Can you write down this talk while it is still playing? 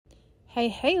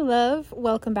Hey, love.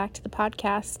 Welcome back to the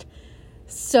podcast.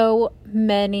 So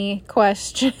many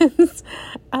questions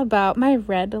about my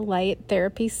red light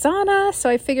therapy sauna. So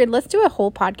I figured let's do a whole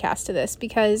podcast to this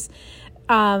because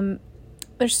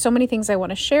there's so many things I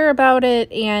want to share about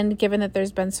it. And given that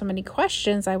there's been so many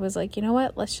questions, I was like, you know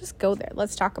what? Let's just go there.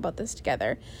 Let's talk about this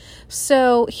together.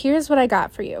 So here's what I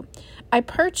got for you. I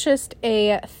purchased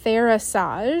a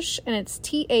Therasage, and it's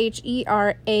Therasage.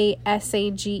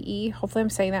 Hopefully I'm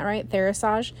saying that right.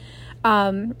 Therasage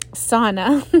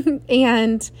sauna.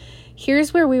 And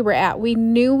here's where we were at. We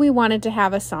knew we wanted to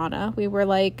have a sauna. We were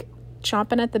like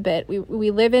chomping at the bit.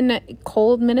 We live in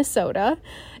cold Minnesota,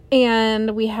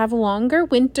 and we have longer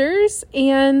winters,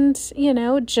 and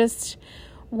just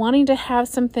wanting to have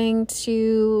something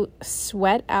to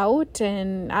sweat out.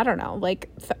 And I don't know,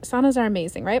 saunas are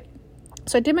amazing, right?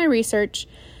 So I did my research.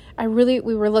 We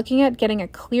were looking at getting a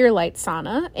clear light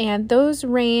sauna, and those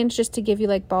range, just to give you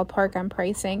ballpark on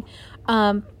pricing.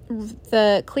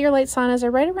 The clear light saunas are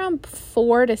right around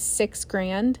 $4,000 to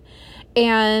 $6,000,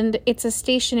 and it's a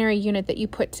stationary unit that you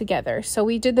put together. So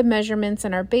we did the measurements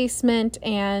in our basement,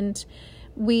 and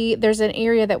there's an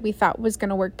area that we thought was going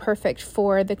to work perfect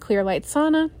for the clear light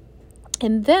sauna.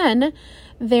 And then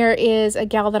there is a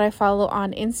gal that I follow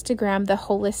on Instagram, the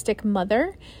Holistic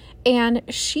Mother, and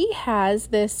she has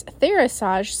this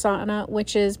Therasage sauna,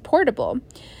 which is portable.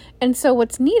 And so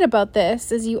what's neat about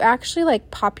this is you actually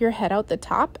pop your head out the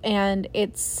top, and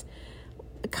it's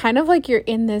kind of like you're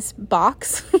in this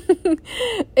box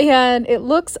and it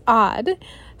looks odd.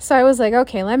 So I was like,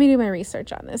 okay, let me do my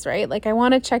research on this, right? I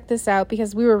want to check this out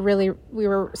because we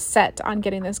were set on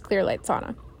getting this clear light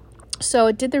sauna. So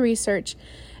I did the research.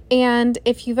 And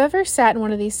if you've ever sat in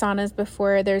one of these saunas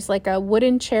before, there's a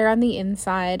wooden chair on the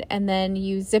inside, and then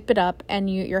you zip it up and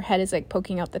your head is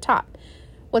poking out the top.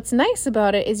 What's nice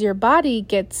about it is your body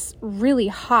gets really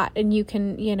hot, and you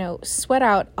can, sweat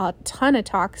out a ton of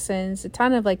toxins, a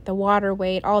ton of the water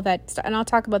weight, all that stuff. And I'll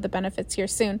talk about the benefits here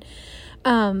soon.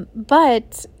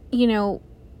 But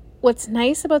what's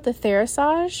nice about the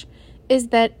Therasage is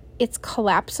that it's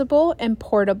collapsible and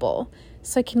portable.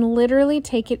 So I can literally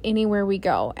take it anywhere we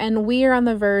go. And we are on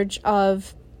the verge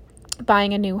of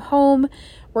buying a new home.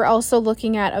 We're also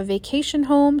looking at a vacation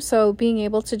home. So being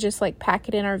able to just pack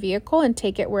it in our vehicle and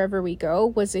take it wherever we go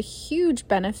was a huge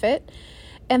benefit.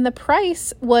 And the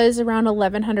price was around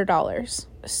 $1,100.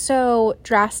 So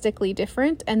drastically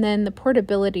different. And then the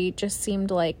portability just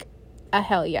seemed like a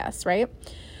hell yes, right?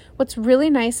 What's really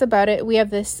nice about it, we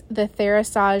have the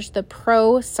Therasage, the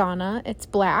Pro sauna. It's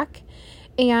black.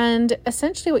 And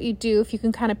essentially what you do, if you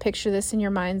can kind of picture this in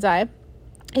your mind's eye,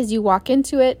 is you walk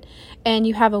into it and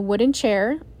you have a wooden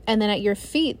chair, and then at your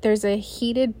feet there's a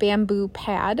heated bamboo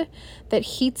pad that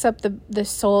heats up the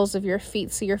soles of your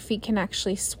feet, so your feet can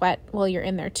actually sweat while you're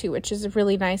in there too, which is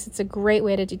really nice. It's a great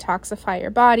way to detoxify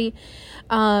your body.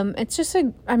 It's just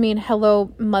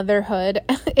hello motherhood.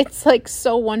 It's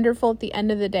so wonderful at the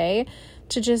end of the day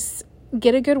to just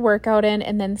get a good workout in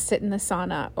and then sit in the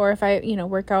sauna. Or if I,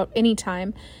 work out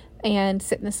anytime and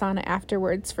sit in the sauna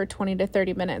afterwards for 20 to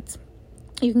 30 minutes.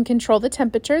 You can control the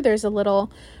temperature. There's a little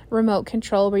remote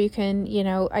control where you can,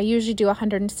 I usually do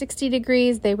 160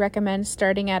 degrees. They recommend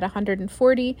starting at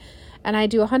 140, and I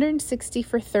do 160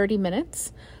 for 30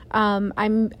 minutes. I'd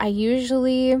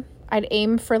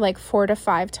aim for 4 to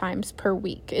 5 times per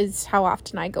week is how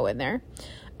often I go in there.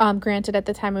 Granted, at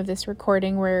the time of this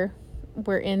recording, we're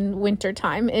in winter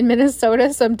time in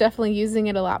Minnesota, so I'm definitely using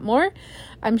it a lot more.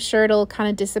 I'm sure it'll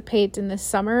kind of dissipate in the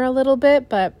summer a little bit,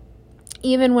 but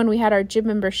even when we had our gym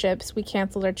memberships, we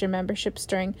canceled our gym memberships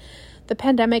during the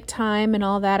pandemic time and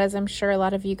all that, as I'm sure a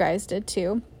lot of you guys did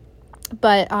too.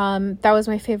 But that was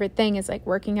my favorite thing, is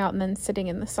working out and then sitting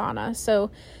in the sauna. So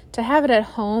to have it at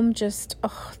home, it's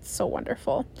so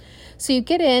wonderful. So you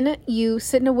get in, you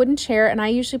sit in a wooden chair, and I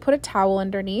usually put a towel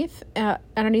underneath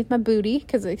my booty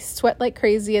because I sweat like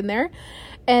crazy in there,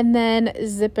 and then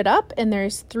zip it up. And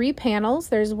there's 3 panels.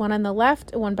 There's one on the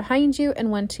left, one behind you, and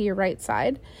one to your right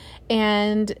side.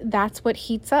 And that's what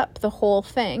heats up the whole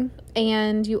thing.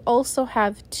 And you also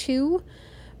have 2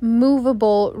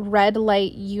 movable red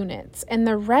light units, and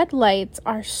the red lights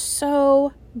are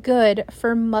so good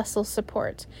for muscle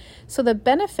support. So the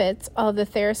benefits of the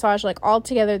Therasage,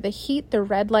 altogether, the heat, the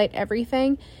red light,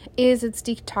 everything, is its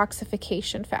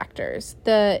detoxification factors.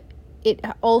 It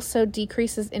also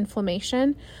decreases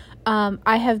inflammation.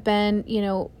 I have been,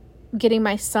 getting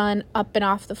my son up and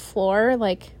off the floor,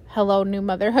 hello new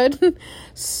motherhood,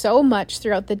 so much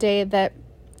throughout the day that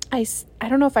I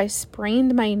don't know if I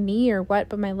sprained my knee or what,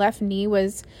 but my left knee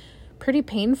was pretty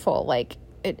painful.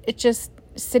 It just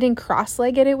sitting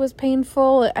cross-legged, it was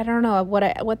painful. I don't know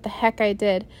what the heck I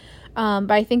did.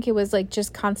 But I think it was like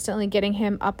just constantly getting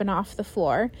him up and off the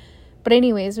floor. But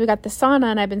anyways, we got the sauna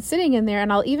and I've been sitting in there,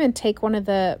 and I'll even take one of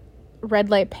the red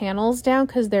light panels down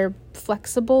because they're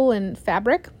flexible in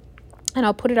fabric, and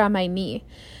I'll put it on my knee.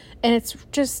 And it's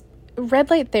just, red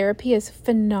light therapy is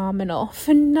phenomenal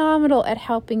at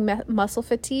helping muscle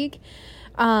fatigue.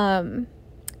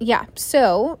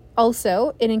 So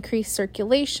also it increased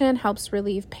circulation, helps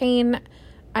relieve pain.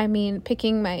 I mean,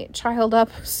 picking my child up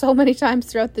so many times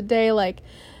throughout the day, like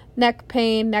neck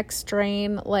pain, neck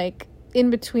strain, like in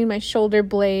between my shoulder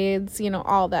blades,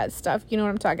 all that stuff. You know what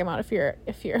I'm talking about if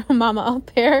you're a mama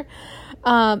out there.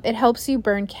 It helps you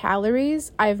burn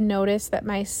calories. I've noticed that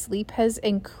my sleep has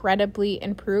incredibly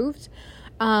improved.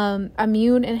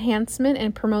 Immune enhancement,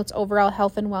 and promotes overall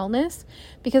health and wellness,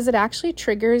 because it actually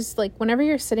triggers, like whenever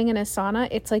you're sitting in a sauna,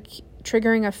 it's like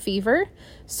triggering a fever.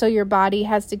 So your body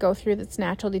has to go through this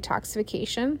natural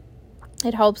detoxification.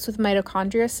 It helps with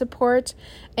mitochondria support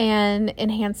and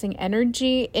enhancing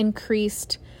energy,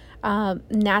 increased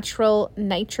natural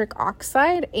nitric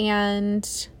oxide,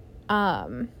 and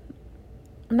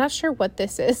I'm not sure what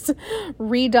this is.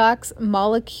 Redox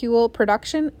molecule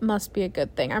production must be a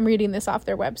good thing. I'm reading this off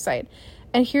their website.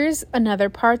 And here's another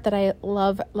part that I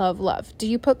love, love, love. Do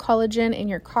you put collagen in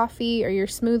your coffee or your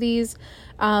smoothies?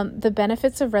 The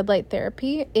benefits of red light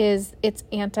therapy is its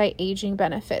anti-aging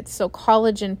benefits. So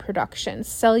collagen production,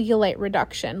 cellulite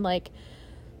reduction, like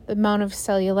the amount of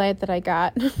cellulite that I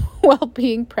got while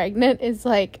being pregnant is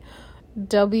like,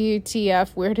 WTF,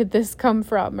 where did this come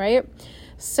from, right?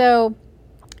 So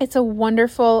it's a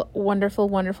wonderful, wonderful,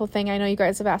 wonderful thing. I know you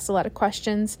guys have asked a lot of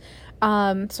questions. So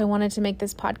I wanted to make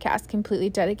this podcast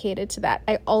completely dedicated to that.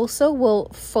 I also will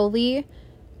fully,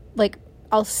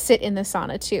 I'll sit in the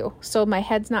sauna too. So my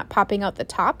head's not popping out the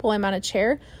top while I'm on a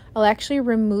chair. I'll actually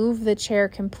remove the chair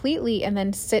completely and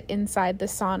then sit inside the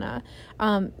sauna.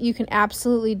 You can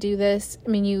absolutely do this. I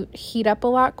mean, you heat up a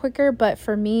lot quicker, but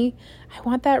for me, I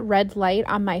want that red light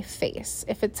on my face.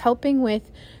 If it's helping with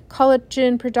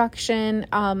collagen production,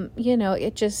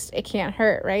 it can't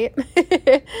hurt, right?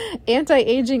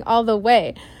 Anti-aging all the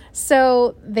way.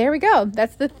 So there we go.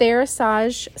 That's the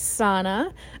Therasage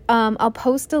sauna. I'll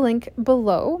post a link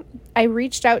below. I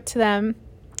reached out to them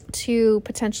to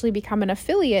potentially become an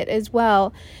affiliate as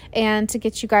well, and to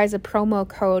get you guys a promo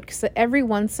code, because every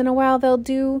once in a while they'll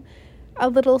do a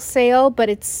little sale, but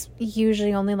it's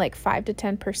usually only like 5 to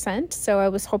 10%. So I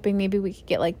was hoping maybe we could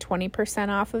get like 20%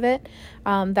 off of it.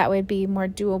 That would be more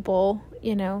doable,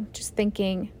 just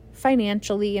thinking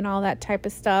financially and all that type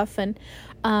of stuff. And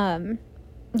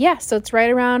so it's right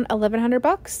around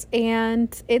 $1,100,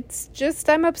 and it's just,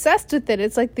 I'm obsessed with it.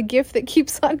 It's like the gift that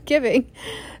keeps on giving.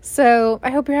 So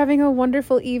I hope you're having a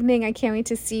wonderful evening. I can't wait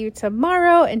to see you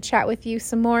tomorrow and chat with you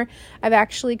some more. I've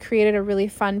actually created a really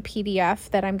fun PDF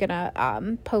that I'm going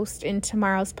to post in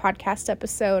tomorrow's podcast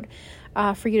episode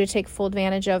for you to take full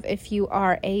advantage of if you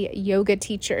are a yoga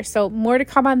teacher. So more to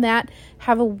come on that.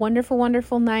 Have a wonderful,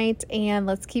 wonderful night, and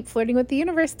let's keep flirting with the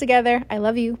universe together. I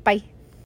love you. Bye.